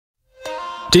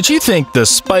Did you think the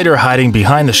spider hiding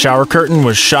behind the shower curtain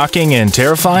was shocking and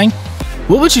terrifying?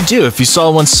 What would you do if you saw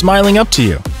one smiling up to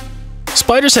you?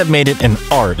 Spiders have made it an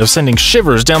art of sending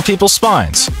shivers down people's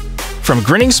spines. From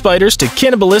grinning spiders to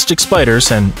cannibalistic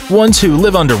spiders and ones who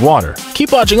live underwater,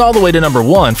 keep watching all the way to number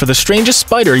 1 for the strangest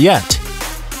spider yet.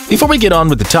 Before we get on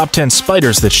with the top 10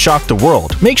 spiders that shocked the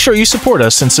world, make sure you support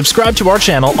us and subscribe to our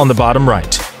channel on the bottom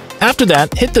right. After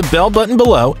that, hit the bell button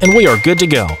below and we are good to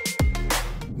go.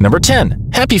 Number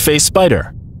 10. Happy Face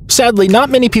Spider. Sadly,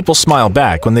 not many people smile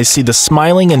back when they see the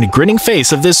smiling and grinning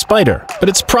face of this spider, but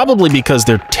it's probably because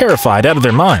they're terrified out of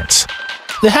their minds.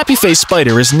 The happy face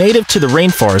spider is native to the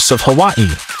rainforests of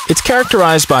Hawaii. It's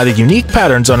characterized by the unique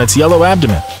patterns on its yellow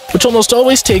abdomen, which almost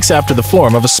always takes after the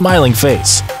form of a smiling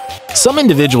face. Some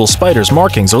individual spiders'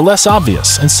 markings are less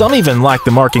obvious, and some even lack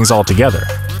the markings altogether.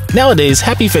 Nowadays,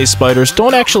 happy face spiders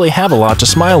don't actually have a lot to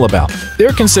smile about.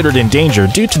 They're considered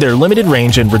endangered due to their limited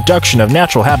range and reduction of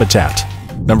natural habitat.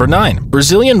 Number 9.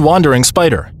 Brazilian Wandering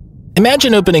Spider.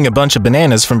 Imagine opening a bunch of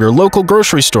bananas from your local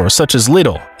grocery store such as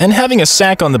Lidl and having a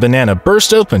sack on the banana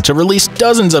burst open to release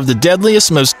dozens of the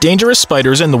deadliest, most dangerous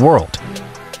spiders in the world.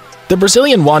 The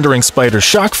Brazilian wandering spider's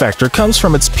shock factor comes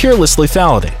from its peerless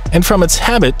lethality and from its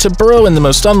habit to burrow in the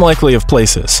most unlikely of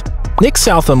places. Nick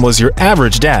Southam was your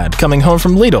average dad coming home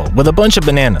from Lidl with a bunch of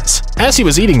bananas. As he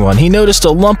was eating one, he noticed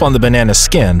a lump on the banana's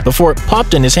skin before it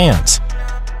popped in his hands.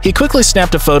 He quickly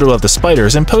snapped a photo of the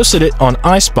spiders and posted it on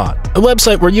iSpot, a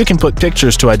website where you can put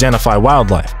pictures to identify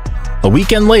wildlife. A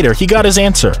weekend later, he got his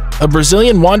answer. A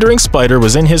Brazilian wandering spider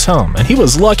was in his home, and he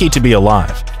was lucky to be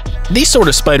alive. These sort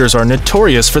of spiders are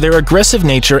notorious for their aggressive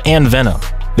nature and venom.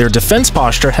 Their defense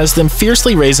posture has them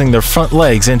fiercely raising their front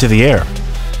legs into the air.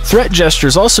 Threat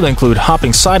gestures also include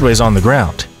hopping sideways on the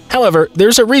ground. However,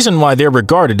 there's a reason why they're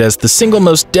regarded as the single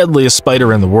most deadliest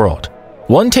spider in the world.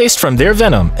 One taste from their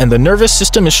venom and the nervous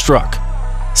system is struck.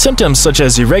 Symptoms such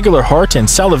as irregular heart and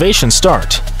salivation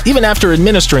start. Even after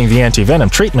administering the anti-venom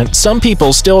treatment, some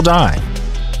people still die.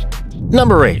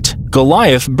 Number 8.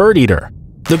 Goliath Birdeater.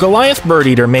 The Goliath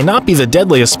Birdeater may not be the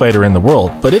deadliest spider in the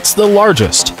world, but it's the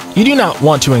largest. You do not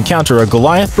want to encounter a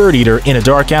Goliath Birdeater in a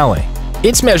dark alley.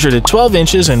 It's measured at 12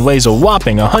 inches and weighs a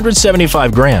whopping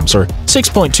 175 grams or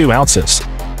 6.2 ounces.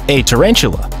 A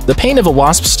tarantula, the pain of a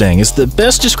wasp sting, is the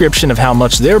best description of how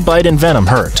much their bite and venom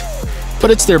hurt.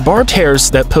 But it's their barbed hairs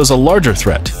that pose a larger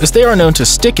threat, as they are known to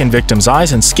stick in victims'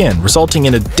 eyes and skin, resulting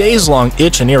in a days-long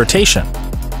itch and irritation.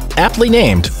 Aptly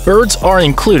named, birds are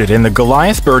included in the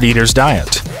Goliath Birdeater's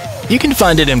diet. You can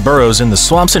find it in burrows in the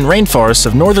swamps and rainforests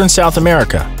of northern South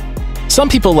America. Some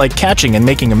people like catching and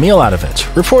making a meal out of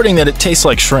it, reporting that it tastes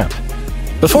like shrimp.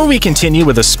 Before we continue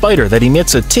with a spider that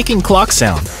emits a ticking clock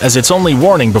sound as its only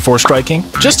warning before striking,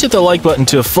 just hit the like button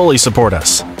to fully support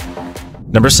us.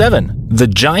 Number 7. The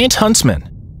Giant Huntsman.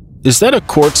 Is that a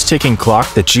quartz ticking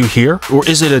clock that you hear, or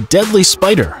is it a deadly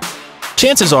spider?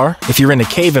 Chances are, if you're in a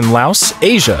cave in Laos,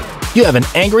 Asia, you have an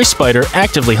angry spider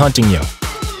actively hunting you.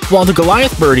 While the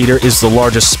Goliath Birdeater is the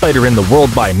largest spider in the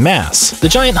world by mass, the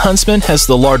Giant Huntsman has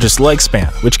the largest leg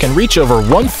span, which can reach over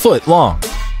 1 foot long.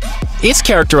 It's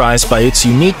characterized by its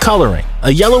unique coloring,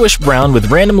 a yellowish-brown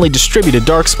with randomly distributed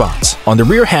dark spots on the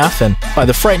rear half and by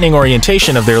the frightening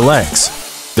orientation of their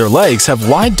legs. Their legs have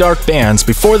wide dark bands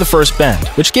before the first bend,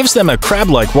 which gives them a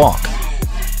crab-like walk.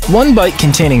 One bite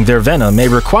containing their venom may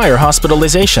require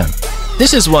hospitalization.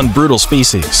 This is one brutal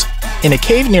species. In a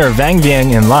cave near Vang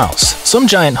Vieng in Laos, some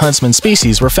giant huntsman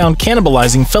species were found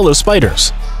cannibalizing fellow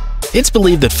spiders. It's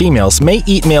believed that females may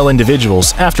eat male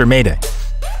individuals after mating.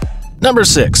 Number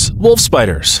 6. Wolf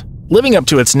Spiders. Living up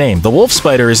to its name, the wolf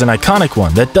spider is an iconic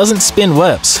one that doesn't spin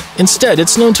webs. Instead,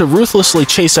 it's known to ruthlessly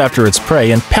chase after its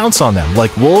prey and pounce on them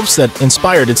like wolves that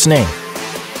inspired its name.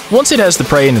 Once it has the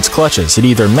prey in its clutches, it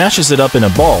either mashes it up in a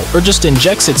ball or just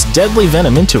injects its deadly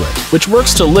venom into it, which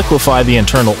works to liquefy the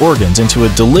internal organs into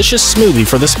a delicious smoothie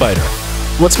for the spider.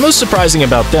 What's most surprising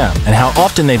about them, and how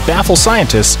often they baffle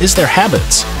scientists, is their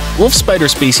habits. Wolf spider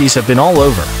species have been all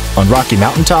over, on rocky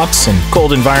mountaintops, in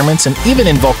cold environments, and even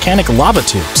in volcanic lava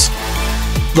tubes.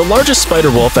 The largest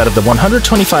spider wolf out of the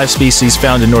 125 species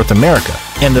found in North America,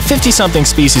 and the 50-something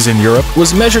species in Europe,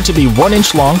 was measured to be 1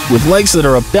 inch long with legs that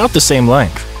are about the same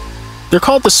length. They're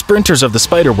called the sprinters of the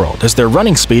spider world as their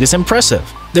running speed is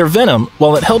impressive. Their venom,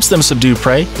 while it helps them subdue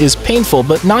prey, is painful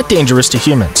but not dangerous to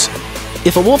humans.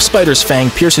 If a wolf spider's fang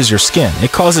pierces your skin,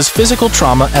 it causes physical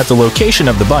trauma at the location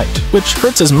of the bite, which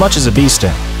hurts as much as a bee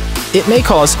sting. It may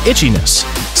cause itchiness.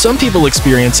 Some people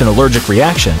experience an allergic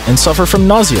reaction and suffer from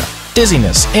nausea,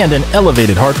 dizziness, and an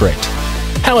elevated heart rate.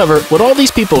 However, what all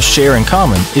these people share in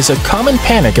common is a common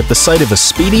panic at the sight of a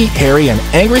speedy, hairy, and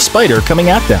angry spider coming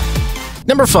at them.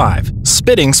 Number 5.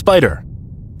 Spitting Spider.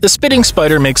 The spitting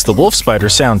spider makes the wolf spider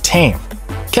sound tame.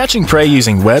 Catching prey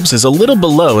using webs is a little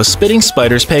below a spitting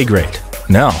spider's pay grade.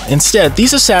 No, instead,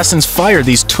 these assassins fire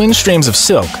these twin streams of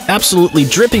silk, absolutely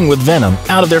dripping with venom,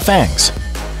 out of their fangs.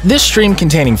 This stream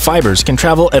containing fibers can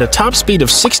travel at a top speed of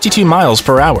 62 miles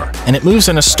per hour, and it moves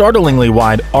in a startlingly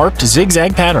wide, arced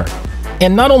zigzag pattern.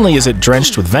 And not only is it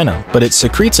drenched with venom, but it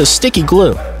secretes a sticky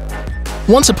glue.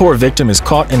 Once a poor victim is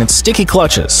caught in its sticky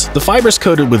clutches, the fibers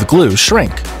coated with glue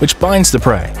shrink, which binds the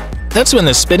prey. That's when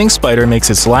the spitting spider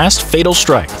makes its last fatal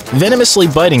strike, venomously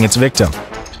biting its victim.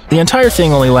 The entire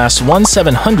thing only lasts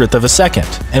 1/700th of a second,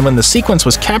 and when the sequence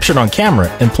was captured on camera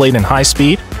and played in high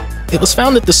speed, it was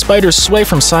found that the spiders sway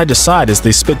from side to side as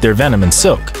they spit their venom and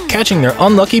silk, catching their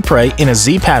unlucky prey in a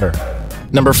Z pattern.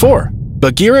 Number 4.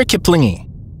 Bagheera Kiplingi.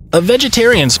 A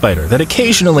vegetarian spider that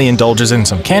occasionally indulges in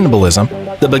some cannibalism,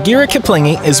 the Bagheera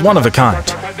Kiplingi is one of a kind.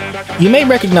 You may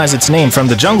recognize its name from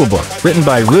the Jungle Book, written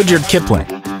by Rudyard Kipling,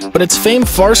 but its fame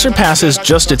far surpasses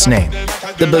just its name.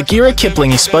 The Bagheera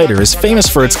Kiplingi spider is famous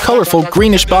for its colorful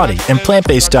greenish body and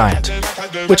plant-based diet,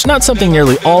 which not something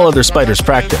nearly all other spiders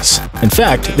practice. In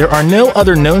fact, there are no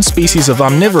other known species of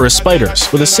omnivorous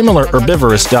spiders with a similar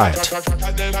herbivorous diet.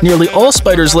 Nearly all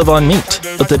spiders live on meat,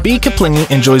 but the bee Kiplingi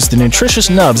enjoys the nutritious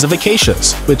nubs of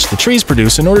acacias, which the trees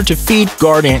produce in order to feed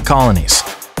guard ant colonies.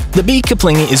 The bee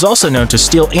Kiplingi is also known to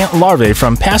steal ant larvae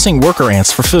from passing worker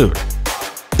ants for food.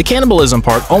 The cannibalism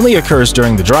part only occurs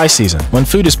during the dry season, when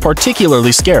food is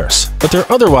particularly scarce, but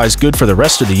they're otherwise good for the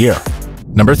rest of the year.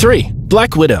 Number 3.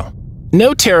 Black Widow.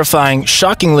 No terrifying,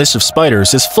 shocking list of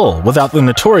spiders is full without the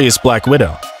notorious Black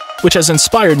Widow, which has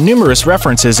inspired numerous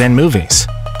references and movies.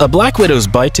 A Black Widow's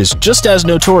bite is just as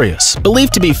notorious,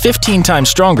 believed to be 15 times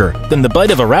stronger than the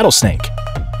bite of a rattlesnake.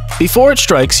 Before it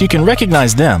strikes, you can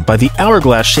recognize them by the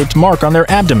hourglass-shaped mark on their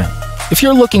abdomen. If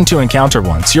you're looking to encounter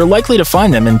one, you're likely to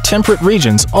find them in temperate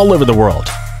regions all over the world.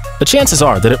 The chances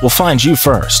are that it will find you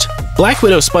first. Black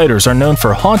Widow spiders are known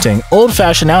for haunting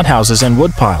old-fashioned outhouses and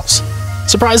woodpiles.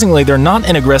 Surprisingly, they're not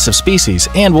an aggressive species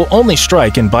and will only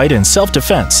strike and bite in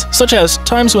self-defense, such as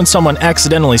times when someone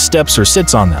accidentally steps or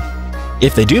sits on them.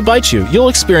 If they do bite you, you'll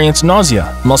experience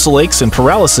nausea, muscle aches, and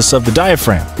paralysis of the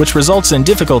diaphragm, which results in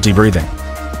difficulty breathing.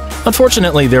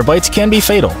 Unfortunately, their bites can be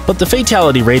fatal, but the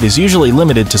fatality rate is usually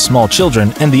limited to small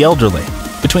children and the elderly.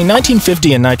 Between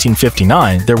 1950 and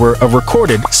 1959, there were a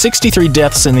recorded 63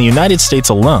 deaths in the United States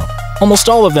alone, almost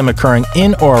all of them occurring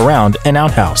in or around an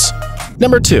outhouse.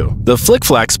 Number 2. The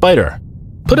Flic-Flac Spider.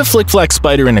 Put a Flic-Flac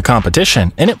Spider in a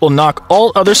competition, and it will knock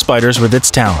all other spiders with its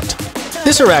talent.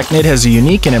 This arachnid has a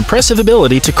unique and impressive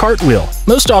ability to cartwheel,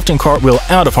 most often cartwheel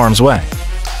out of harm's way.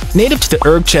 Native to the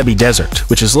Erg Chebi Desert,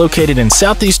 which is located in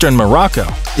southeastern Morocco,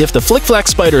 if the Flic-Flac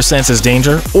spider senses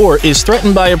danger or is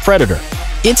threatened by a predator,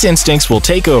 its instincts will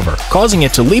take over, causing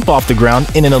it to leap off the ground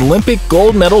in an Olympic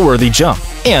gold medal-worthy jump,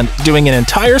 and doing an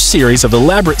entire series of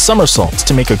elaborate somersaults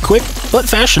to make a quick but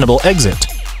fashionable exit.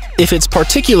 If it's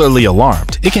particularly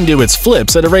alarmed, it can do its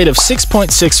flips at a rate of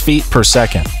 6.6 feet per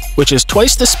second, which is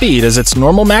twice the speed as its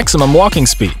normal maximum walking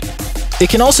speed. It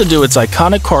can also do its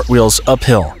iconic cartwheels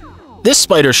uphill. This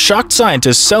spider shocked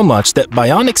scientists so much that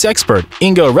bionics expert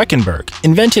Ingo Rechenberg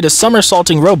invented a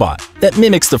somersaulting robot that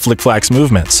mimics the Flic-Flac's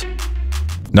movements.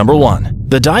 Number 1.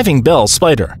 The Diving Bell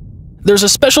Spider. There's a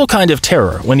special kind of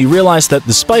terror when you realize that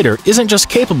the spider isn't just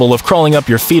capable of crawling up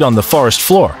your feet on the forest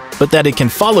floor, but that it can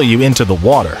follow you into the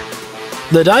water.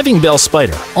 The diving bell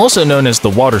spider, also known as the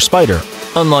water spider,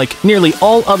 unlike nearly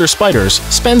all other spiders,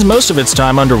 spends most of its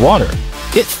time underwater.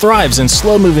 It thrives in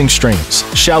slow-moving streams,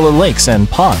 shallow lakes, and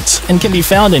ponds, and can be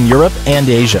found in Europe and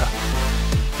Asia.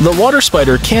 The water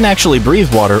spider can't actually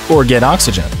breathe water or get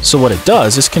oxygen, so what it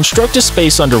does is construct a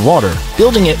space underwater,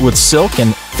 building it with silk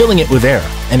and filling it with air,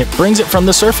 and it brings it from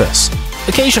the surface.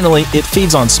 Occasionally, it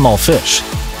feeds on small fish,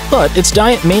 but its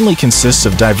diet mainly consists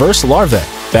of diverse larvae,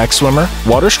 backswimmer,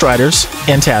 water striders,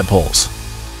 and tadpoles.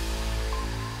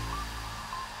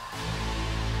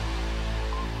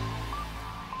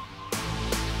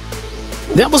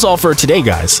 That was all for today,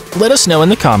 guys. Let us know in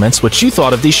the comments what you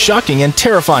thought of these shocking and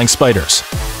terrifying spiders.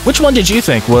 Which one did you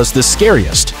think was the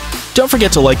scariest? Don't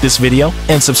forget to like this video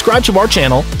and subscribe to our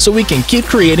channel so we can keep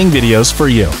creating videos for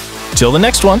you. Till the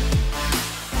next one!